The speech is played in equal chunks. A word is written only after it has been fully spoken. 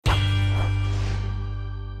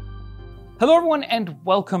Hello everyone and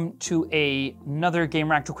welcome to another Game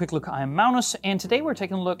Reactor Quick Look. I am Maunus and today we're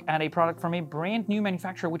taking a look at a product from a brand new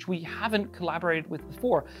manufacturer which we haven't collaborated with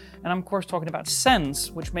before. And I'm of course talking about Zens,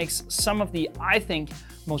 which makes some of the, I think,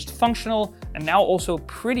 most functional and now also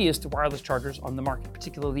prettiest wireless chargers on the market,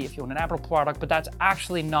 particularly if you own an Apple product, but that's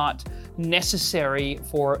actually not necessary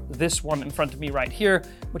for this one in front of me right here,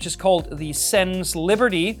 which is called the Zens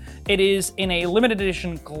Liberty. It is in a limited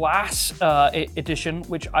edition glass edition,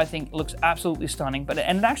 which I think looks absolutely stunning,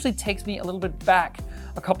 and it actually takes me a little bit back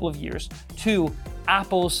a couple of years to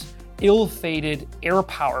Apple's ill-fated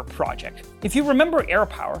AirPower project. If you remember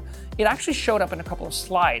AirPower, it actually showed up in a couple of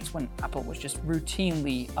slides when Apple was just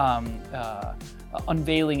routinely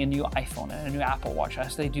unveiling a new iPhone and a new Apple Watch,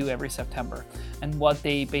 as they do every September. And what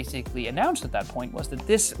they basically announced at that point was that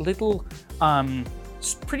this little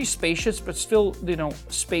pretty spacious but still,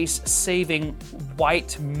 space-saving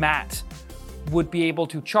white mat would be able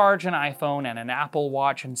to charge an iPhone and an Apple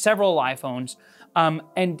Watch and several iPhones,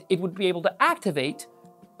 and it would be able to activate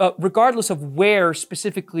regardless of where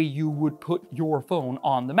specifically you would put your phone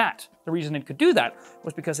on the mat. The reason it could do that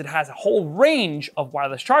was because it has a whole range of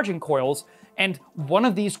wireless charging coils, and one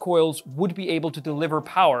of these coils would be able to deliver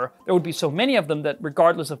power. There would be so many of them that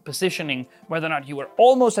regardless of positioning, whether or not you were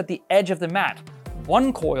almost at the edge of the mat,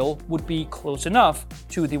 one coil would be close enough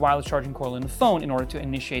to the wireless charging coil in the phone in order to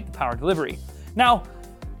initiate the power delivery. Now,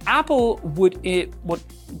 Apple would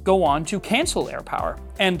go on to cancel AirPower,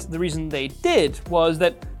 and the reason they did was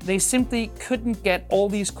that they simply couldn't get all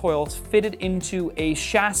these coils fitted into a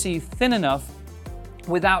chassis thin enough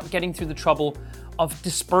without getting through the trouble of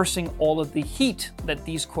dispersing all of the heat that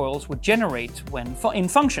these coils would generate when in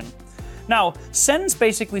function. Now, Zens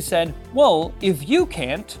basically said, well, if you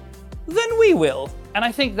can't, then we will. And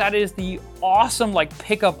I think that is the awesome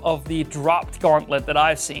pickup of the dropped gauntlet that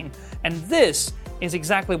I've seen. And this is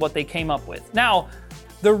exactly what they came up with. Now,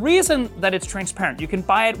 the reason that it's transparent, you can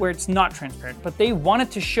buy it where it's not transparent, but they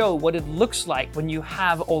wanted to show what it looks like when you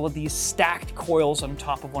have all of these stacked coils on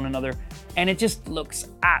top of one another, and it just looks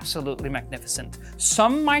absolutely magnificent.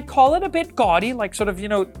 Some might call it a bit gaudy, like sort of,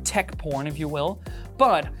 tech porn, if you will,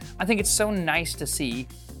 but I think it's so nice to see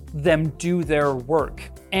them do their work.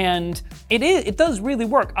 And it does really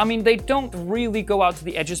work. I mean, they don't really go out to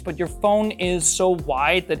the edges, but your phone is so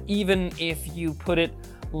wide that even if you put it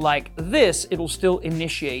like this, it'll still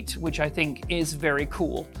initiate, which I think is very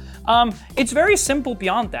cool. It's very simple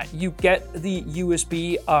beyond that. You get the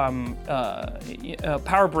USB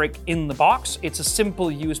power brick in the box. It's a simple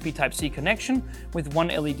USB Type-C connection with one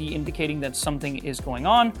LED indicating that something is going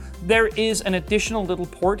on. There is an additional little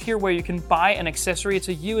port here where you can buy an accessory. It's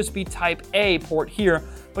a USB Type-A port here,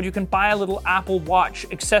 but you can buy a little Apple Watch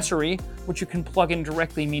accessory, which you can plug in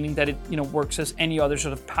directly, meaning that it works as any other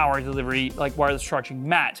sort of power delivery, like wireless charging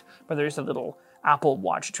mat, but there is a little Apple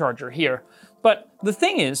Watch charger here. But the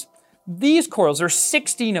thing is, these coils, there are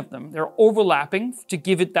 16 of them. They're overlapping to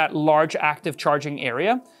give it that large active charging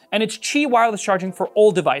area, and it's Qi wireless charging for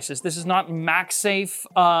all devices. This is not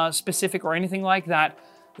MagSafe specific or anything like that.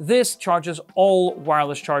 This charges all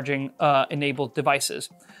wireless charging enabled devices.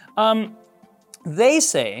 They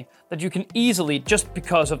say that you can easily, just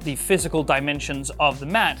because of the physical dimensions of the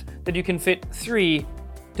mat, that you can fit 3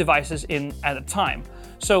 devices in at a time.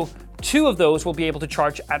 So 2 of those will be able to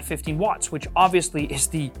charge at 15 watts, which obviously is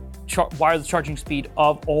the wireless charging speed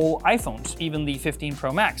of all iPhones, even the 15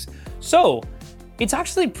 Pro Max. So it's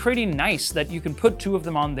actually pretty nice that you can put 2 of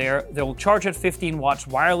them on there. They'll charge at 15 watts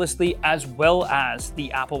wirelessly as well as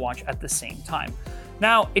the Apple Watch at the same time.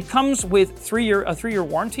 Now, it comes with a 3-year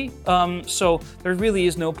warranty, so there really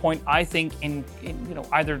is no point, I think, in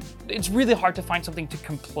either. It's really hard to find something to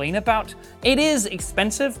complain about. It is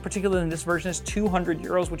expensive, particularly in this version. It's 200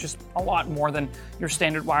 euros, which is a lot more than your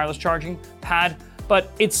standard wireless charging pad,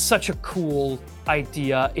 but it's such a cool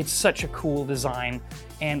idea. It's such a cool design,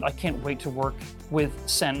 and I can't wait to work with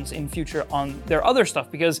Zens in future on their other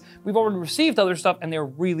stuff, because we've already received other stuff and they're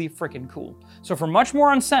really freaking cool. So for much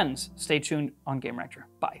more on Zens, stay tuned on Game Reactor.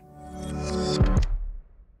 Bye.